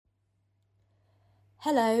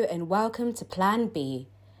Hello and welcome to Plan B,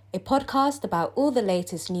 a podcast about all the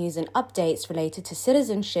latest news and updates related to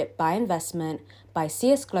citizenship by investment by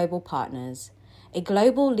CS Global Partners, a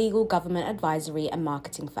global legal government advisory and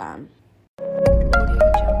marketing firm.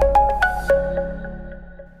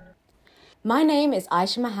 My name is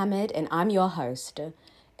Aisha Mohammed and I'm your host.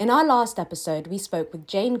 In our last episode, we spoke with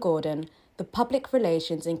Jane Gordon, the Public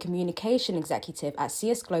Relations and Communication Executive at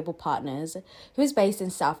CS Global Partners, who is based in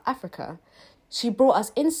South Africa. She brought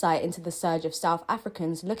us insight into the surge of South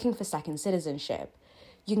Africans looking for second citizenship.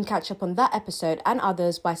 You can catch up on that episode and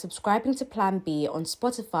others by subscribing to Plan B on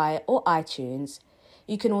Spotify or iTunes.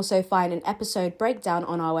 You can also find an episode breakdown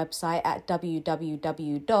on our website at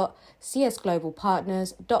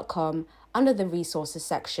www.csglobalpartners.com under the resources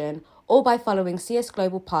section or by following CS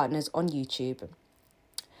Global Partners on YouTube.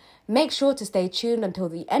 Make sure to stay tuned until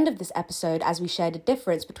the end of this episode as we share the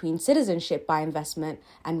difference between citizenship by investment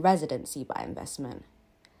and residency by investment.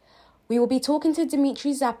 We will be talking to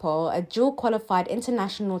Dimitri Zapol, a dual-qualified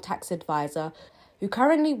international tax advisor who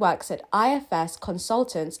currently works at IFS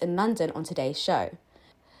Consultants in London on today's show.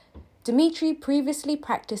 Dimitri previously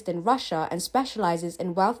practiced in Russia and specializes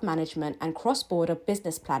in wealth management and cross-border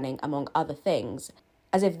business planning, among other things.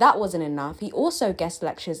 As if that wasn't enough, he also guest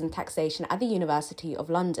lectures in taxation at the University of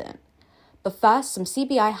London. But first, some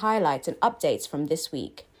CBI highlights and updates from this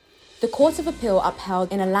week. The Court of Appeal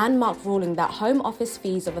upheld in a landmark ruling that Home Office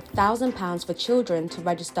fees of £1,000 for children to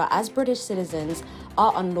register as British citizens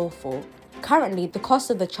are unlawful. Currently, the cost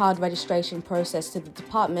of the child registration process to the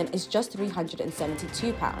department is just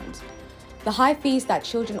 £372. The high fees that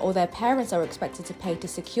children or their parents are expected to pay to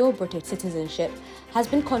secure British citizenship has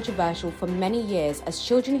been controversial for many years, as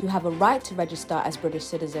children who have a right to register as British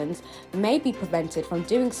citizens may be prevented from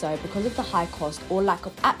doing so because of the high cost or lack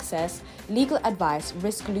of access, legal advice,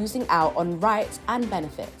 risk losing out on rights and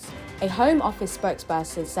benefits. A Home Office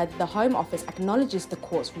spokesperson said the Home Office acknowledges the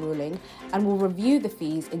court's ruling and will review the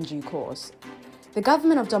fees in due course. The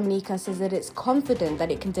government of Dominica says that it's confident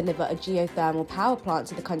that it can deliver a geothermal power plant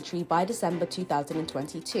to the country by December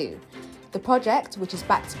 2022. The project, which is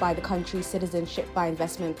backed by the country's Citizenship by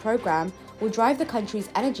Investment program, will drive the country's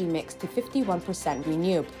energy mix to 51%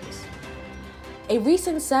 renewables. A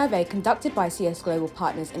recent survey conducted by CS Global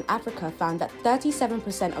Partners in Africa found that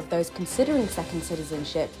 37% of those considering second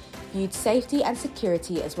citizenship viewed safety and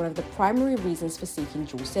security as one of the primary reasons for seeking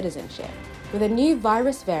dual citizenship. With a new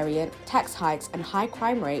virus variant, tax hikes, and high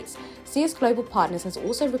crime rates, CS Global Partners has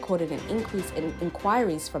also recorded an increase in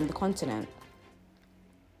inquiries from the continent.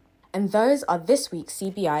 And those are this week's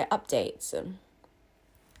CBI updates.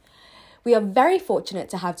 We are very fortunate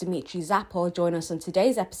to have Dimitri Zapol join us on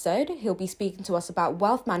today's episode. He'll be speaking to us about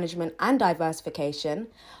wealth management and diversification.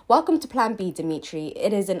 Welcome to Plan B, Dimitri.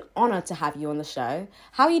 It is an honor to have you on the show.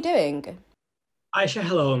 How are you doing? Aisha,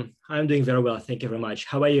 hello. I'm doing very well. Thank you very much.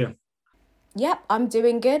 How are you? Yep, I'm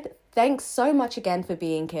doing good. Thanks so much again for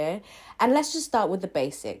being here. And let's just start with the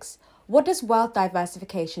basics. What does wealth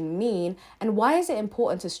diversification mean, and why is it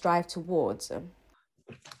important to strive towards?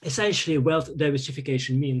 Essentially, wealth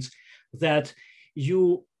diversification means that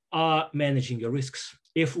you are managing your risks.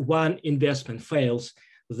 If one investment fails,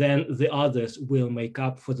 then the others will make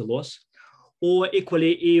up for the loss. Or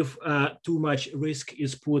equally, if too much risk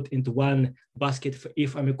is put into one basket,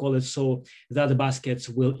 if I may call it so, the other baskets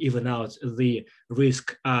will even out the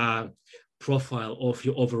risk profile of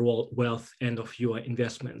your overall wealth and of your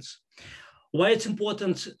investments. Why it's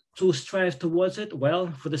important to strive towards it?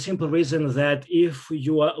 Well, for the simple reason that if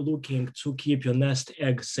you are looking to keep your nest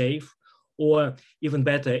egg safe, or even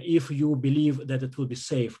better, if you believe that it will be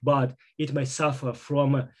safe, but it may suffer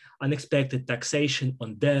from unexpected taxation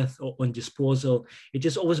on death or on disposal, it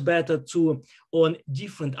is always better to own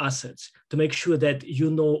different assets to make sure that you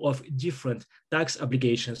know of different tax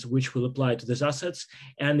obligations which will apply to these assets.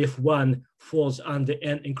 And if one falls under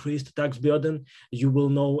an increased tax burden, you will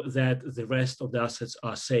know that the rest of the assets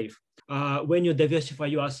are safe. When you diversify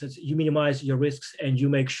your assets, you minimize your risks and you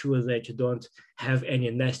make sure that you don't have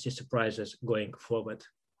any nasty surprises going forward.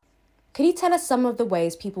 Can you tell us some of the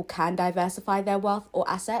ways people can diversify their wealth or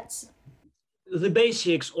assets? The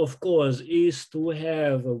basics, of course, is to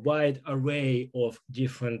have a wide array of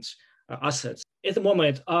different assets. At the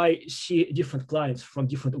moment, I see different clients from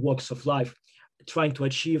different walks of life trying to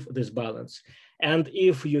achieve this balance. And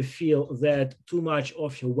if you feel that too much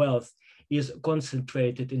of your wealth is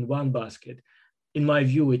concentrated in one basket, in my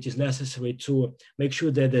view, it is necessary to make sure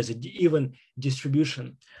that there's an even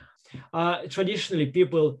distribution. Traditionally,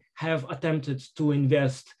 people have attempted to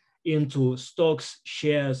invest into stocks,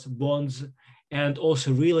 shares, bonds, and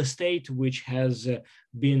also real estate, which has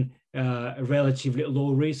been relatively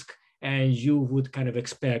low risk and you would kind of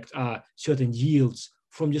expect certain yields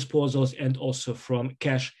from disposals and also from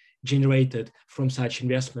cash generated from such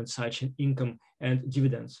investments, such income and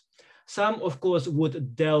dividends. Some, of course,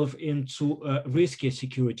 would delve into risky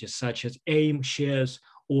securities such as AIM shares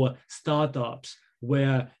or startups,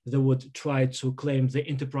 where they would try to claim the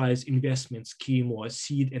enterprise investment scheme or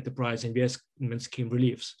seed enterprise investment scheme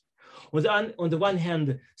reliefs. On the one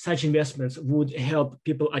hand, such investments would help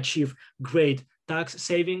people achieve great tax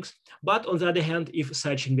savings. But on the other hand, if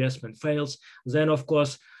such investment fails, then of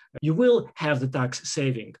course, you will have the tax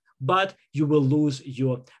saving, but you will lose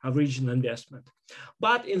your original investment.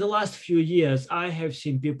 But in the last few years, I have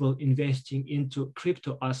seen people investing into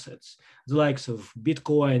crypto assets, the likes of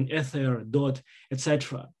Bitcoin, Ether, DOT,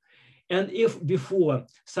 etc. And if before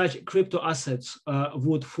such crypto assets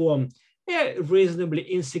would form a reasonably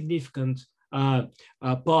insignificant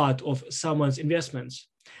part of someone's investments,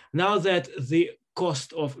 now that the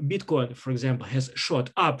cost of Bitcoin, for example, has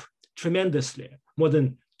shot up tremendously, more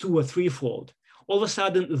than 2 or 3-fold, all of a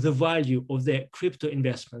sudden the value of their crypto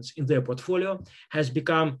investments in their portfolio has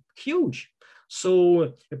become huge.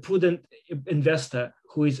 So a prudent investor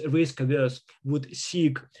who is risk averse would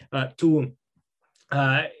seek to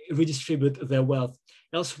redistribute their wealth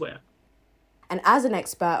elsewhere. And as an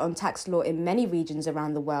expert on tax law in many regions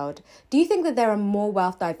around the world, do you think that there are more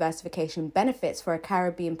wealth diversification benefits for a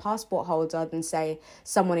Caribbean passport holder than, say,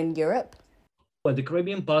 someone in Europe? Well, the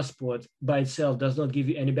Caribbean passport by itself does not give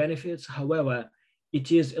you any benefits. However, it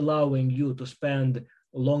is allowing you to spend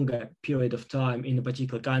a longer period of time in a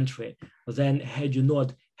particular country than had you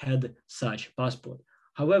not had such passport.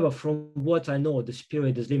 However, from what I know, this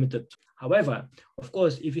period is limited. However, of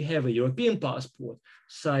course, if you have a European passport,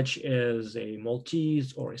 such as a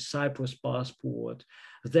Maltese or a Cyprus passport,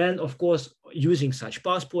 then of course, using such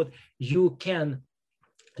passport, you can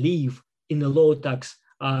live in a low tax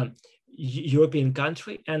European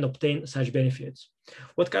country and obtain such benefits.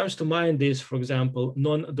 What comes to mind is, for example,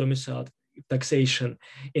 non-domiciled taxation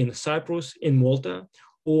in Cyprus, in Malta,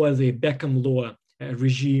 or the Beckham law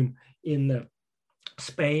regime in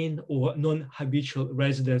Spain, or non-habitual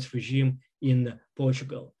residence regime in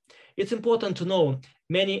Portugal. It's important to know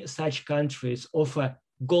many such countries offer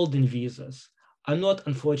golden visas. I'm not,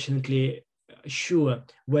 unfortunately, sure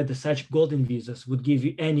whether such golden visas would give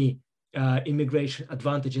you any immigration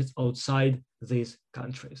advantages outside these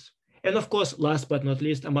countries. And of course, last but not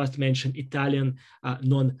least, I must mention Italian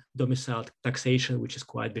non-domiciled taxation, which is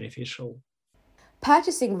quite beneficial.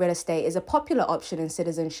 Purchasing real estate is a popular option in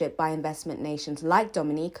citizenship by investment nations like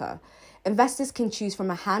Dominica. Investors can choose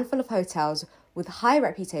from a handful of hotels with high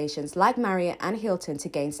reputations like Marriott and Hilton to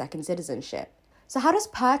gain second citizenship. So how does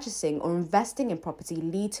purchasing or investing in property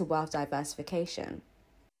lead to wealth diversification?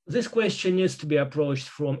 This question needs to be approached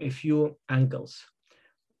from a few angles.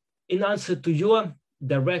 In answer to your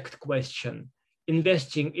direct question,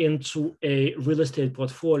 investing into a real estate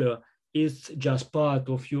portfolio is just part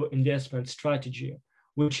of your investment strategy,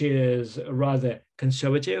 which is rather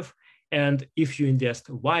conservative. And if you invest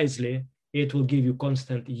wisely, it will give you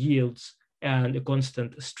constant yields and a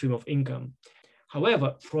constant stream of income.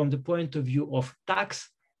 However, from the point of view of tax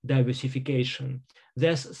diversification,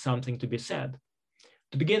 there's something to be said.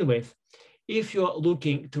 To begin with, if you're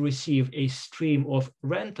looking to receive a stream of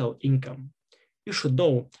rental income, you should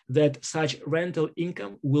know that such rental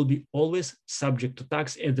income will be always subject to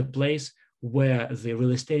tax at the place where the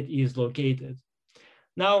real estate is located.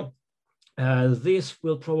 Now, this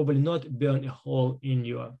will probably not burn a hole in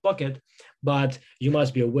your pocket, but you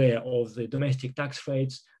must be aware of the domestic tax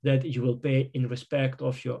rates that you will pay in respect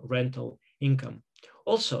of your rental income.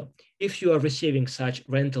 Also, if you are receiving such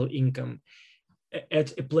rental income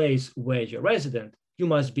at a place where you're resident, you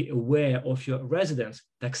must be aware of your residence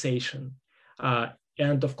taxation.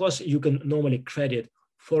 And of course, you can normally credit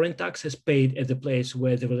foreign taxes paid at the place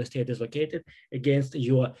where the real estate is located against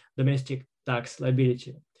your domestic tax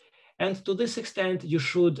liability. And to this extent, you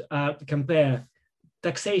should compare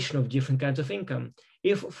taxation of different kinds of income.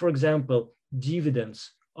 If, for example,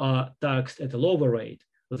 dividends are taxed at a lower rate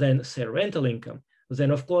than, say, rental income, then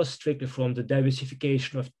of course, strictly from the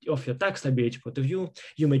diversification of your tax liability point of view,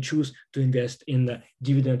 you may choose to invest in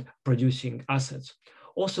dividend producing assets.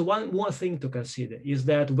 Also, one more thing to consider is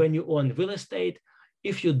that when you own real estate,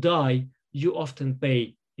 if you die, you often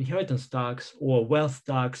pay inheritance tax or wealth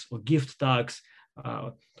tax or gift tax,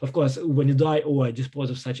 of course, when you die or dispose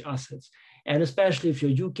of such assets. And especially if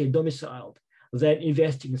you're UK domiciled, then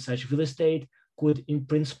investing in such real estate could, in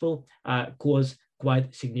principle, cause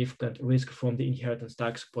quite significant risk from the inheritance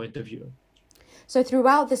tax point of view. So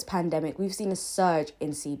throughout this pandemic, we've seen a surge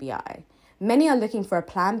in CBI. Many are looking for a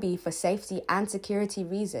plan B for safety and security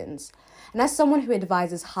reasons. And as someone who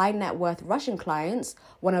advises high net worth Russian clients,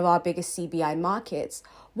 one of our biggest CBI markets,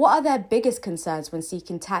 what are their biggest concerns when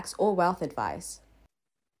seeking tax or wealth advice?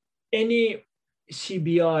 Any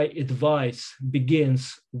CBI advice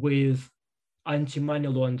begins with anti-money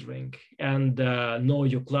laundering and know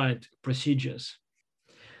your client procedures.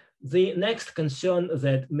 The next concern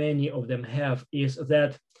that many of them have is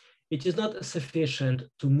that it is not sufficient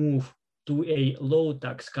to move to a low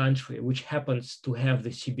tax country, which happens to have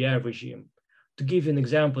the CBI regime. To give you an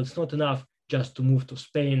example, it's not enough just to move to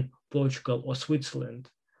Spain, Portugal, or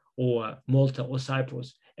Switzerland, or Malta or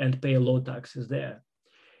Cyprus and pay low taxes there.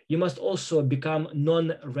 You must also become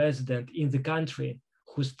non-resident in the country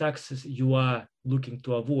whose taxes you are looking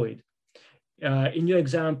to avoid. In your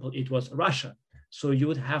example, it was Russia. So you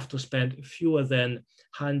would have to spend fewer than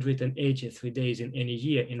 183 days in any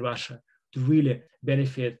year in Russia to really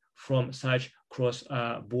benefit from such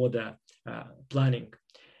cross-border planning.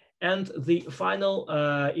 And the final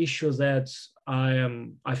issue that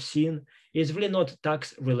I've seen is really not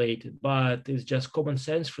tax related, but it's just common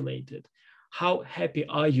sense related. How happy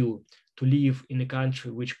are you to live in a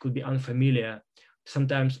country which could be unfamiliar,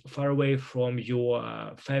 sometimes far away from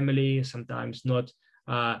your family, sometimes not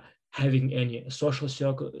having any social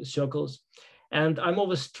circles? And I'm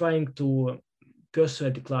always trying to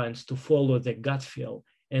persuade the clients to follow their gut feel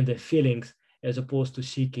and their feelings as opposed to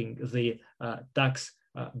seeking the tax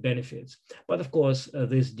benefits. But of course,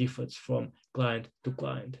 this differs from client to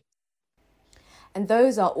client. And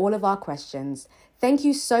those are all of our questions. Thank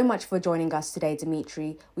you so much for joining us today,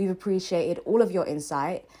 Dimitri. We've appreciated all of your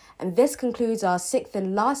insight. And this concludes our 6th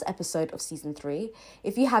and last episode of Season 3.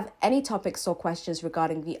 If you have any topics or questions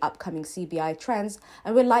regarding the upcoming CBI trends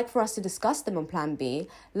and would like for us to discuss them on Plan B,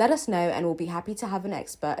 let us know and we'll be happy to have an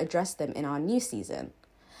expert address them in our new season.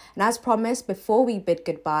 And as promised, before we bid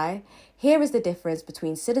goodbye, here is the difference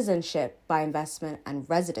between citizenship by investment and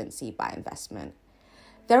residency by investment.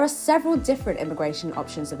 There are several different immigration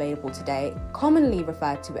options available today, commonly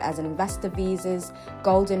referred to as investor visas,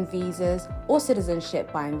 golden visas, or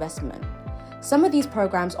citizenship by investment. Some of these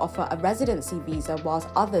programs offer a residency visa, whilst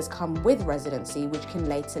others come with residency, which can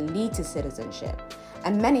later lead to citizenship,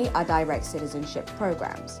 and many are direct citizenship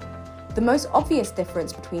programs. The most obvious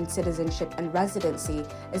difference between citizenship and residency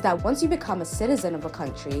is that once you become a citizen of a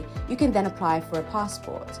country, you can then apply for a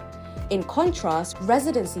passport. In contrast,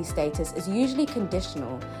 residency status is usually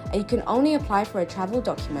conditional, and you can only apply for a travel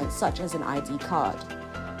document such as an ID card.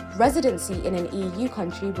 Residency in an EU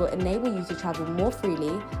country will enable you to travel more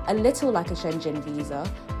freely, a little like a Schengen visa,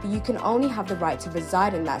 but you can only have the right to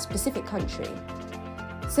reside in that specific country.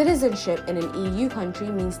 Citizenship in an EU country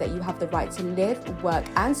means that you have the right to live, work,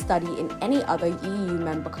 and study in any other EU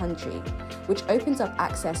member country, which opens up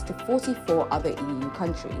access to 44 other EU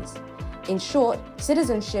countries. In short,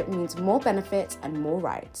 citizenship means more benefits and more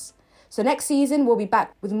rights. So next season, we'll be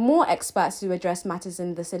back with more experts to address matters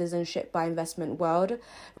in the citizenship by investment world.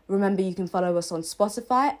 Remember, you can follow us on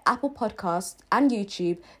Spotify, Apple Podcasts, and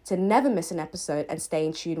YouTube to never miss an episode and stay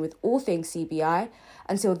in tune with all things CBI.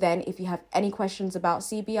 Until then, if you have any questions about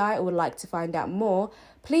CBI or would like to find out more,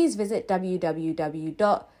 please visit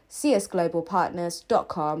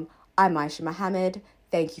www.csglobalpartners.com. I'm Aisha Mohammed.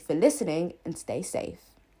 Thank you for listening and stay safe.